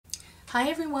Hi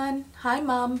everyone. Hi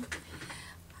Mom.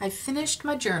 I finished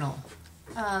my journal.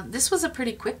 This was a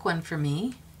pretty quick one for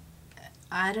me.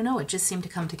 I don't know, it just seemed to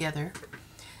come together.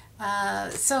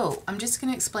 So I'm just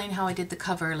going to explain how I did the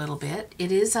cover a little bit.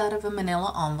 It is out of a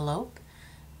manila envelope.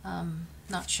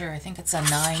 Not sure, I think it's a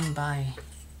 9 by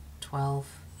 12,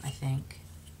 I think.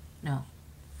 No.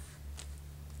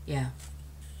 Yeah,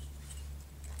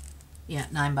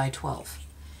 9 by 12.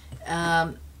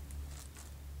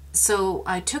 So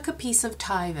I took a piece of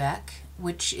Tyvek,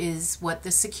 which is what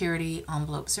the security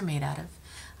envelopes are made out of.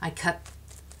 I cut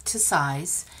to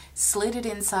size, slid it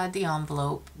inside the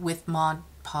envelope with Mod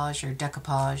Podge or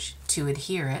decoupage to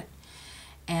adhere it,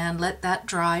 and let that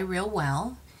dry real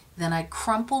well. Then I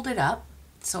crumpled it up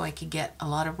so I could get a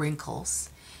lot of wrinkles,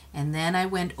 and then I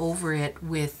went over it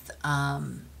with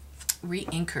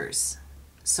re-inkers.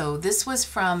 So this was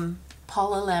from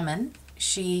Paula Lemon.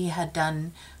 She had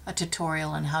done a tutorial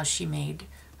on how she made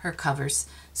her covers,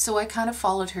 so I kind of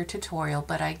followed her tutorial,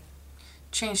 but I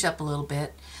changed up a little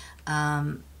bit.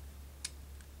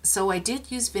 So I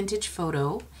did use vintage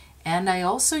photo, and I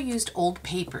also used old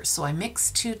paper, so I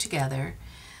mixed two together,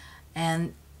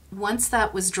 and once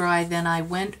that was dry, then I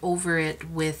went over it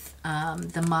with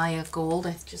the Maya Gold.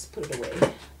 I just put it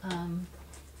away.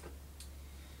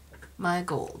 Maya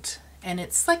Gold, and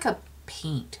it's like a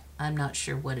paint. I'm not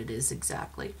sure what it is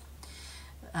exactly.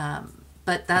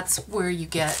 But that's where you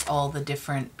get all the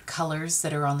different colors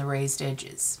that are on the raised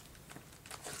edges.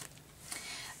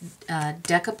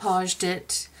 Decoupaged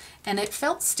it, and it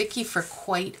felt sticky for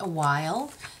quite a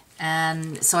while,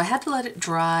 and so I had to let it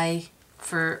dry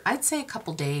for, I'd say, a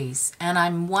couple days. And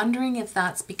I'm wondering if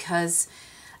that's because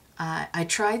I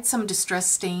tried some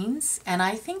distress stains, and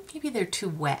I think maybe they're too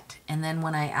wet, and then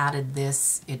when I added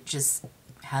this, it just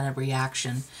had a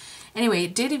reaction. Anyway,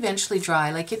 it did eventually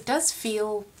dry. Like, it does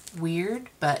feel weird,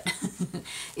 but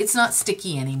it's not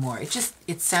sticky anymore.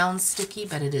 It sounds sticky,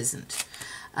 but it isn't.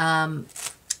 And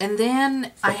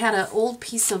then I had an old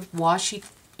piece of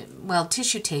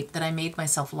tissue tape that I made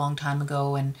myself a long time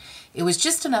ago, and it was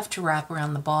just enough to wrap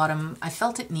around the bottom. I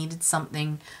felt it needed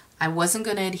something. I wasn't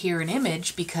going to adhere an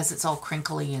image because it's all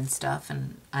crinkly and stuff,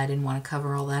 and I didn't want to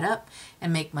cover all that up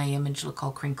and make my image look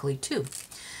all crinkly too.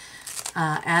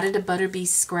 Added a Butterbee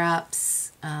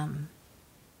Scraps, I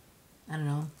don't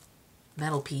know,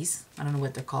 metal piece. I don't know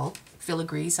what they're called.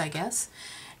 Filigrees, I guess.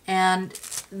 And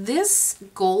this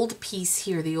gold piece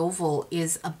here, the oval,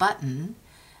 is a button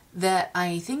that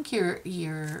I think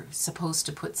you're supposed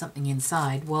to put something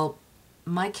inside. Well,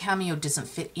 my Cameo doesn't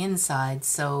fit inside,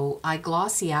 so I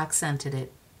glossy accented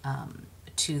it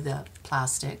to the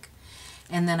plastic.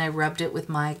 And then I rubbed it with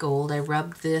Maya Gold. I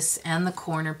rubbed this and the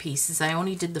corner pieces. I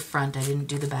only did the front, I didn't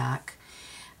do the back.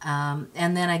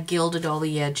 And then I gilded all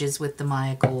the edges with the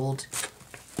Maya Gold.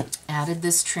 Added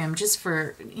this trim just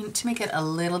to make it a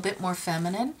little bit more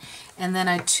feminine. And then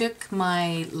I took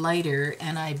my lighter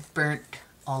and I burnt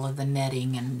all of the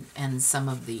netting and some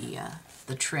of the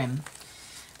trim.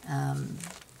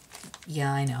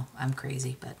 Yeah, I know, I'm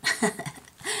crazy, but...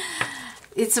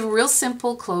 It's a real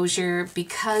simple closure.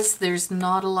 Because there's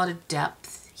not a lot of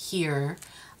depth here,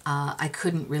 I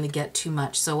couldn't really get too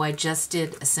much, so I just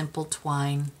did a simple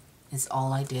twine is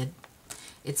all I did.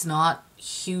 It's not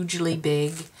hugely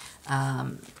big.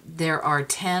 There are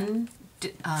 10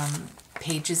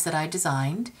 pages that I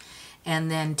designed, and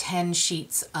then 10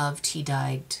 sheets of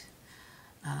tea-dyed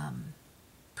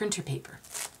printer paper.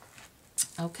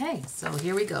 Okay, so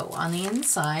here we go. On the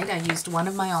inside, I used one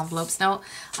of my envelopes. Now,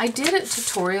 I did a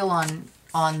tutorial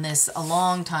on this a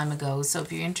long time ago, so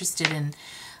if you're interested in,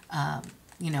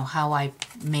 you know, how I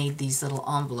made these little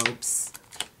envelopes,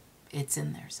 it's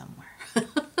in there somewhere.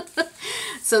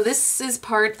 So this is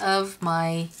part of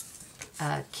my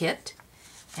kit,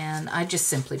 and I just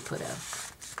simply put a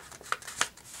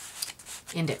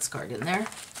index card in there.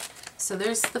 So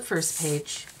there's the first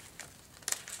page.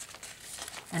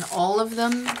 And all of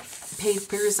them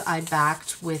papers I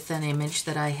backed with an image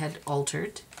that I had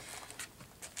altered.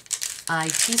 I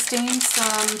tea stained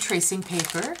some tracing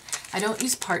paper. I don't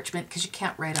use parchment because you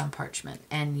can't write on parchment,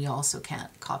 and you also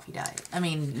can't coffee dye it. I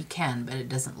mean, you can, but it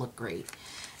doesn't look great.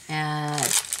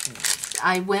 And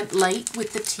I went light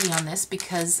with the tea on this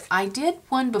because I did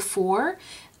one before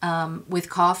with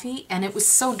coffee, and it was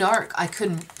so dark I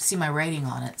couldn't see my writing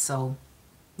on it. So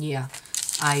yeah,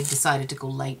 I decided to go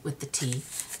light with the tea.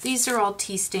 These are all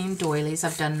tea-stained doilies.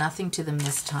 I've done nothing to them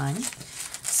this time.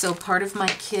 So part of my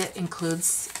kit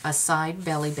includes a side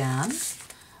belly band.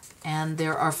 And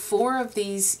there are 4 of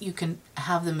these. You can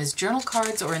have them as journal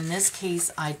cards, or in this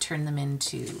case, I turn them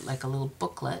into like a little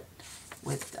booklet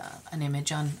with an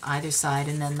image on either side.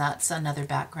 And then that's another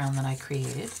background that I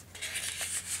created.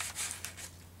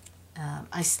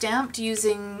 I stamped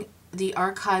using the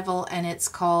archival, and it's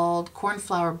called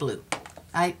Cornflower Blue.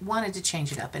 I wanted to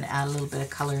change it up and add a little bit of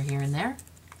color here and there.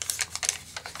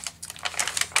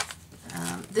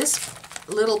 This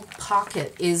little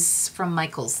pocket is from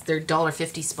Michaels, their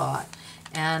 $1.50 spot.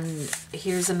 And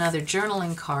here's another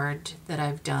journaling card that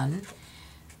I've done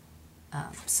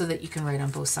so that you can write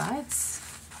on both sides.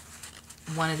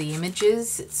 One of the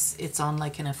images, it's on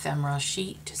like an ephemera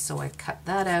sheet, so I cut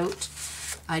that out.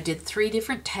 I did 3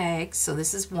 different tags, so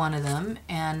this is one of them,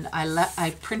 and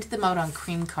I printed them out on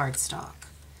cream cardstock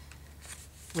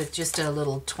with just a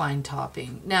little twine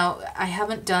topping. Now, I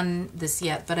haven't done this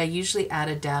yet, but I usually add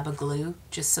a dab of glue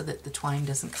just so that the twine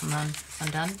doesn't come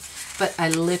undone. But I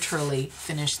literally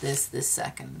finished this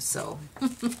second, so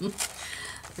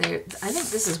there. I think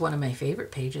this is one of my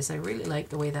favorite pages. I really like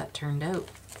the way that turned out.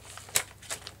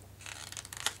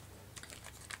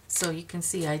 So you can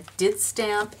see I did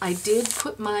stamp. I did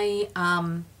put my,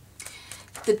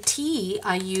 the tea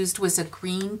I used was a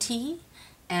green tea,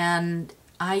 and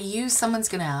I used, someone's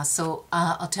going to ask, so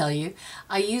I'll tell you.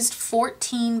 I used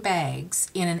 14 bags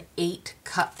in an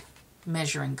 8-cup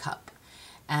measuring cup.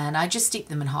 And I just steep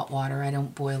them in hot water. I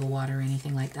don't boil the water or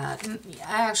anything like that. And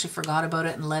I actually forgot about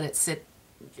it and let it sit,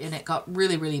 and it got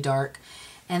really, really dark.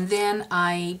 And then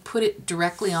I put it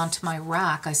directly onto my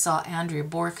rack. I saw Andrea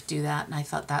Bork do that, and I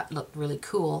thought that looked really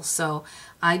cool. So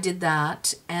I did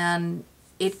that, and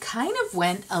it kind of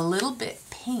went a little bit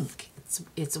pink.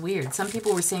 It's weird. Some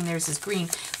people were saying theirs is green.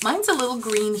 Mine's a little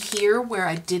green here where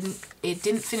it didn't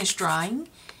finish drying,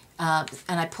 and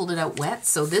I pulled it out wet.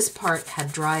 So this part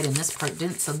had dried and this part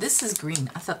didn't. So this is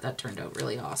green. I thought that turned out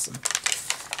really awesome.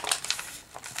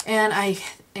 And I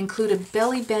include a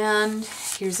belly band.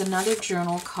 Here's another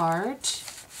journal card.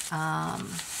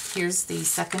 Here's the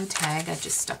second tag. I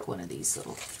just stuck one of these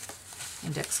little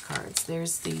index cards.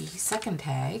 There's the second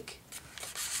tag.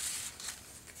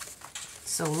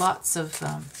 So lots of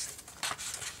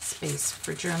space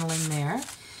for journaling there.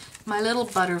 My little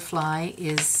butterfly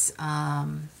is,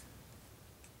 oh,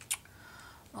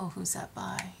 who's that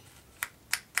by?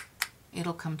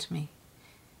 It'll come to me.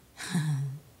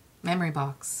 Memory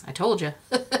Box. I told you.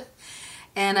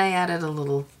 And I added a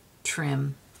little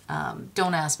trim.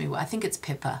 Don't ask me what. I think it's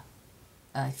Pippa.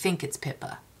 I think it's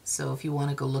Pippa. So if you want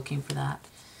to go looking for that.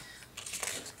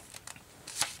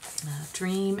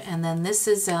 Dream. And then this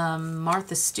is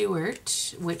Martha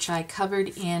Stewart, which I covered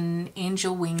in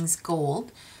Angel Wings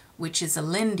Gold, which is a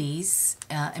Lindy's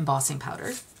embossing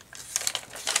powder.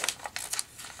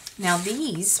 Now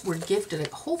these were gifted,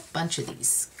 a whole bunch of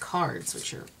these cards,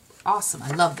 which are awesome. I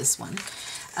love this one.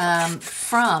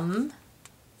 From,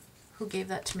 who gave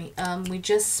that to me? We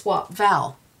just swapped,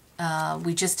 Val.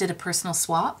 We just did a personal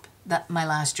swap. That my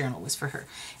last journal was for her.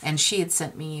 And she had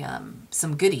sent me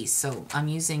some goodies. So I'm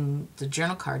using the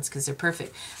journal cards because they're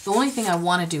perfect. The only thing I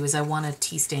want to do is I want to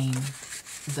tea stain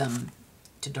them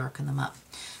to darken them up.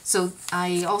 So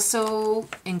I also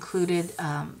included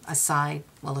a side,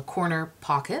 well, a corner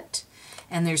pocket.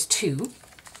 And there's 2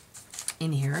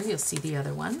 in here. You'll see the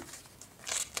other one.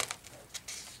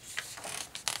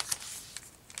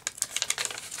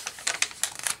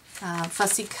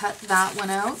 Fussy cut that one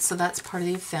out, so that's part of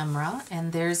the ephemera.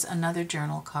 And there's another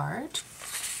journal card.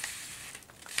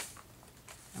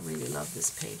 I really love this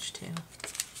page too.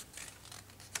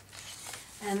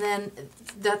 And then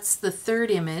that's the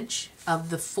 3rd image of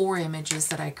the 4 images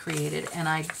that I created, and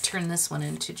I turned this one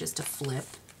into just a flip.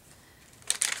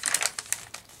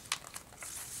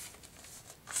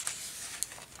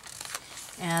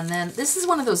 And then this is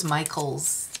one of those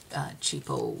Michaels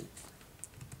cheapo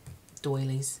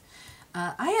doilies.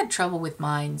 I had trouble with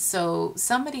mine, so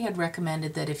somebody had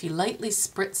recommended that if you lightly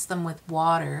spritz them with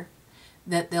water,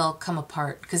 that they'll come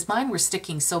apart, because mine were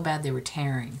sticking so bad they were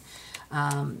tearing.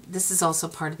 This is also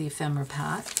part of the ephemera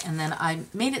pack, and then I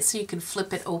made it so you could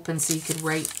flip it open so you could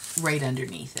write right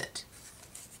underneath it.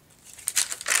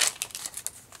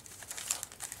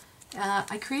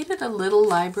 I created a little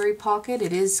library pocket.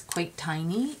 It is quite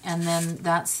tiny, and then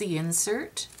that's the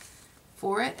insert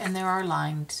for it, and there are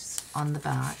lines on the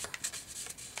back.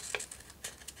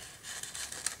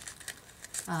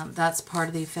 That's part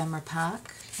of the ephemera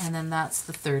pack, and then that's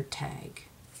the 3rd tag.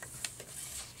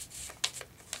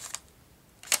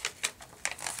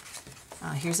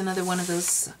 Here's another one of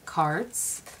those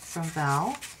cards from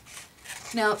Val.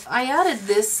 Now I added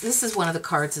this is one of the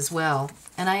cards as well,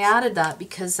 and I added that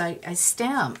because I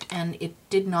stamped and it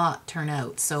did not turn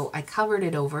out, so I covered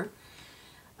it over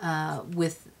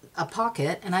with a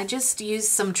pocket, and I just used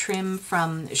some trim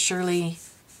from Shirley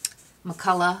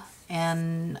McCullough,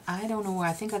 and I don't know where,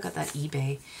 I think I got that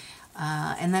eBay.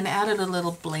 And then added a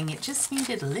little bling. It just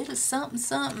needed a little something,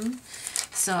 something.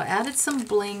 So I added some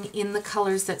bling in the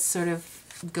colors that sort of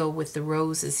go with the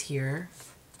roses here.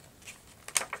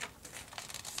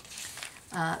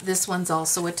 This one's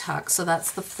also a tuck, so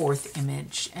that's the 4th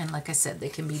image. And like I said, they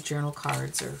can be journal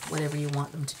cards or whatever you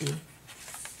want them to be.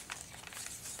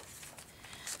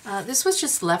 This was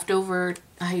just leftover.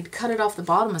 I had cut it off the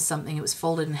bottom of something. It was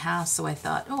folded in half, so I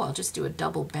thought, oh, I'll just do a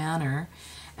double banner.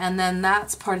 And then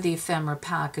that's part of the ephemera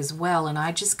pack as well. And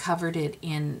I just covered it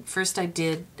in, first I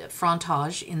did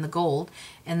frontage in the gold,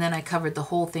 and then I covered the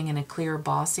whole thing in a clear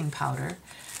embossing powder.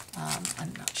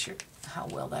 I'm not sure how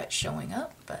well that's showing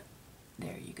up, but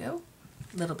there you go.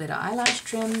 A little bit of eyelash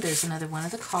trim. There's another one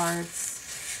of the cards.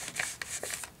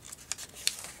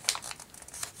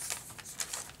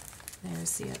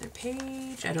 There's the other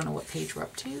page. I don't know what page we're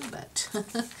up to, but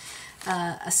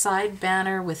a side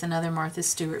banner with another Martha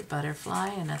Stewart butterfly,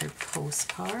 another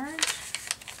postcard.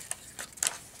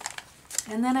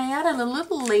 And then I added a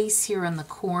little lace here in the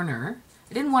corner.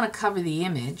 I didn't want to cover the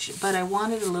image, but I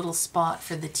wanted a little spot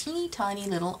for the teeny tiny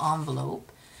little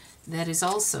envelope that is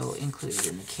also included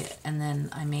in the kit. And then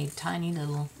I made tiny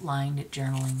little lined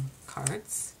journaling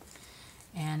cards.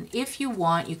 And if you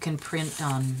want, you can print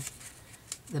on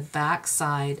the back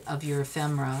side of your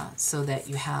ephemera so that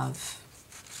you have,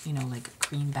 you know, like a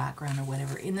cream background or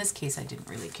whatever. In this case, I didn't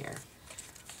really care.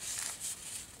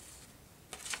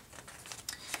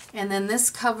 And then this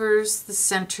covers the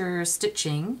center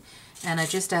stitching, and I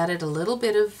just added a little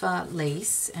bit of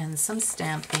lace and some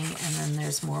stamping, and then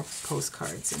there's more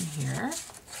postcards in here.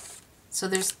 So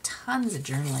there's tons of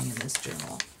journaling in this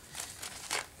journal.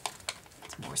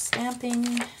 More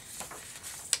stamping.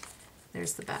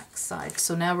 There's the back side.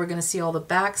 So now we're going to see all the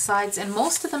back sides, and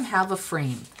most of them have a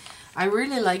frame. I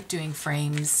really like doing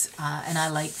frames, and I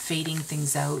like fading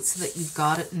things out so that you've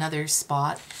got another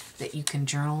spot that you can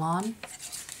journal on.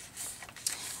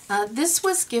 This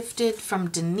was gifted from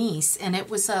Denise, and it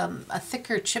was a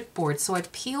thicker chipboard. So I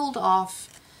peeled off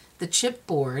the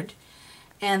chipboard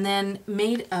and then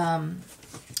made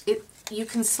it. You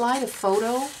can slide a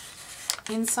photo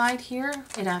inside here.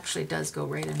 It actually does go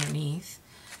right underneath.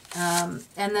 And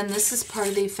then this is part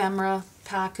of the ephemera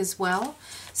pack as well.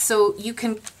 So you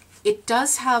can, it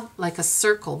does have like a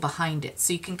circle behind it.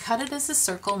 So you can cut it as a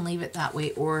circle and leave it that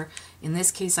way. Or in this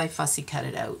case, I fussy cut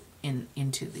it out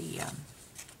into the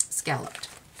scalloped.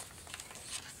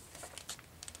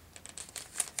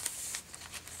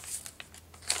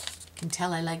 You can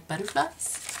tell I like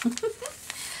butterflies.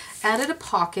 Added a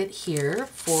pocket here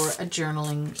for a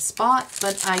journaling spot,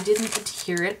 but I didn't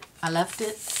adhere it. I left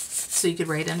it so you could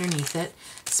write underneath it.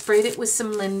 Sprayed it with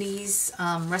some Lindy's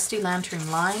Rusty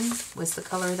Lantern Lime was the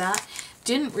color of that.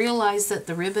 Didn't realize that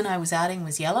the ribbon I was adding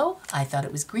was yellow. I thought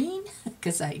it was green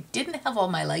because I didn't have all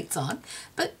my lights on,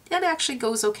 but it actually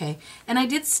goes okay. And I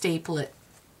did staple it.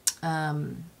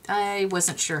 I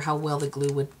wasn't sure how well the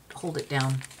glue would hold it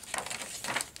down.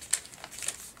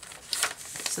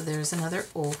 So there's another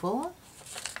oval.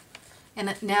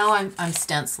 And now I'm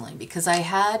stenciling because I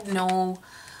had no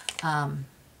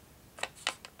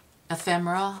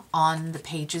ephemera on the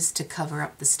pages to cover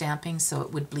up the stamping so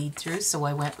it would bleed through, so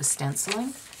I went with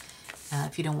stenciling.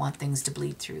 If you don't want things to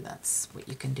bleed through, that's what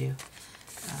you can do.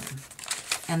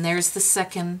 And there's the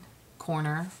second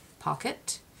corner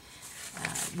pocket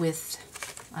with,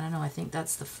 I don't know, I think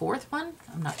that's the 4th one.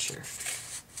 I'm not sure.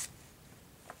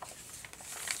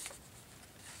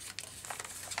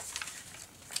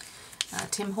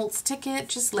 Tim Holtz ticket,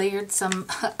 just layered some.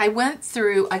 I went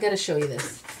through, I gotta show you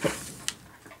this.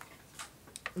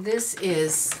 This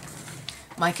is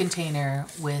my container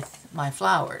with my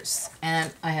flowers,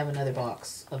 and I have another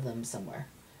box of them somewhere.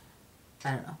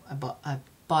 I don't know, I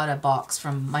bought a box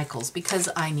from Michael's because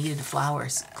I needed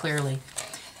flowers, clearly.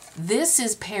 This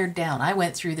is pared down. I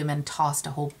went through them and tossed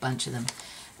a whole bunch of them.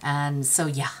 And so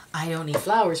yeah, I don't need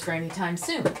flowers for any time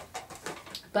soon.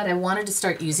 But I wanted to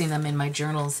start using them in my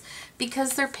journals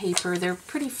because they're paper, they're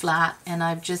pretty flat, and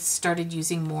I've just started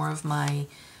using more of my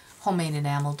homemade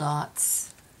enamel dots.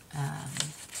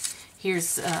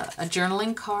 Here's a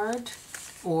journaling card,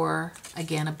 or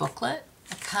again a booklet.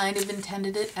 I kind of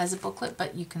intended it as a booklet,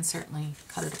 but you can certainly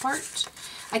cut it apart.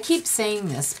 I keep saying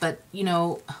this, but you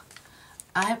know,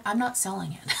 I'm not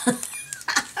selling it.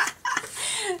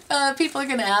 People are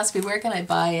going to ask me, where can I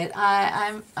buy it?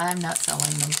 I'm not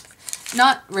selling them.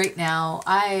 Not right now.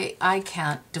 I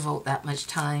can't devote that much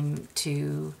time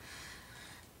to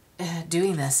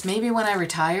doing this. Maybe when I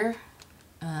retire,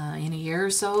 in a year or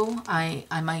so, I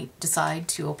might decide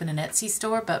to open an Etsy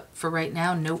store, but for right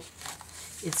now, nope.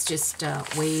 It's just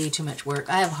way too much work.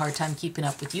 I have a hard time keeping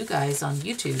up with you guys on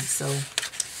YouTube, so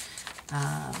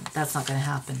That's not going to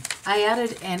happen. I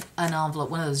added an envelope,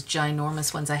 one of those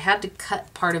ginormous ones. I had to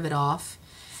cut part of it off,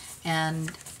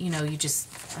 and you know, you just,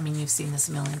 I mean, you've seen this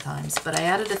a million times, but I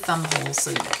added a thumb hole so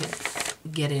you could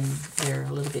get in there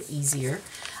a little bit easier.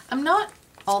 I'm not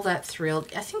all that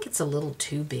thrilled. I think it's a little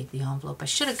too big, the envelope. I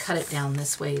should have cut it down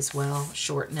this way as well,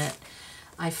 shorten it.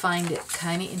 I find it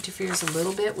kind of interferes a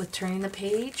little bit with turning the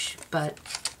page, but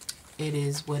it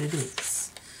is what it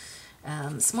is.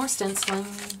 Some more stenciling.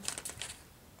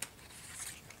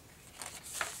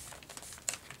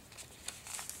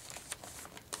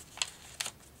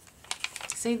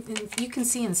 See, you can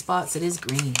see in spots it is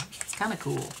green. It's kind of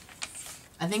cool.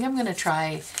 I think I'm going to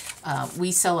try,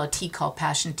 we sell a tea called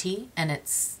Passion Tea, and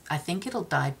it's, I think it'll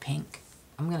dye pink.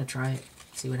 I'm going to try it,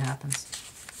 see what happens.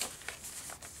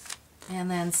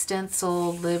 And then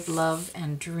stencil, Live, Love,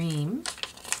 and Dream.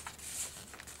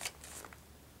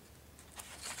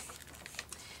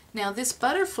 Now this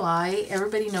butterfly,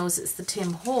 everybody knows it's the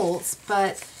Tim Holtz,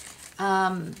 but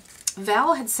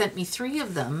Val had sent me 3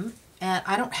 of them, and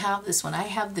I don't have this one. I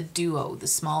have the Duo, the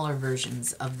smaller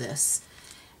versions of this.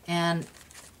 And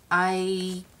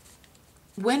I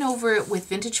went over it with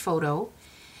Vintage Photo,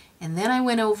 and then I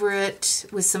went over it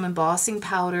with some embossing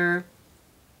powder,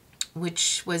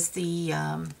 which was the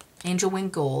Angel Wing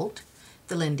Gold,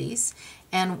 the Lindy's.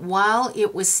 And while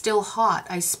it was still hot,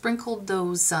 I sprinkled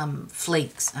those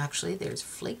flakes. Actually, there's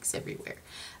flakes everywhere.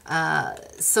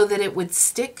 So that it would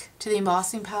stick to the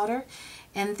embossing powder.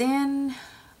 And then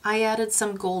I added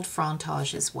some gold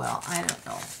frontage as well. I don't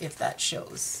know if that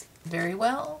shows very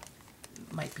well.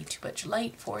 Might be too much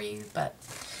light for you, but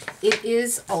it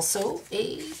is also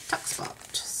a tuck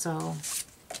spot. So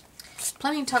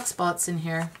plenty of tuck spots in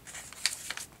here.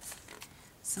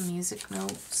 Some music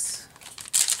notes.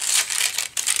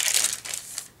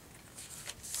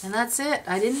 And that's it.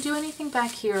 I didn't do anything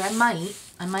back here. I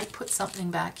might put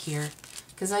something back here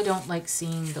because I don't like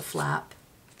seeing the flap.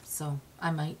 So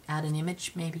I might add an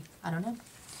image maybe. I don't know.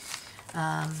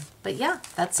 But yeah,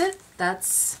 that's it.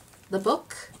 That's the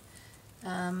book.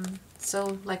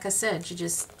 So like I said, you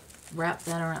just wrap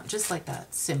that around just like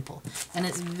that. Simple. And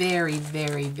it's very,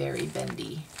 very, very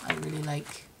bendy. I really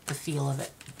like the feel of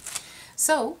it.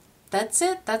 So that's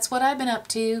it. That's what I've been up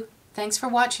to. Thanks for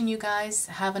watching, you guys.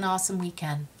 Have an awesome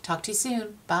weekend. Talk to you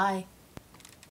soon. Bye.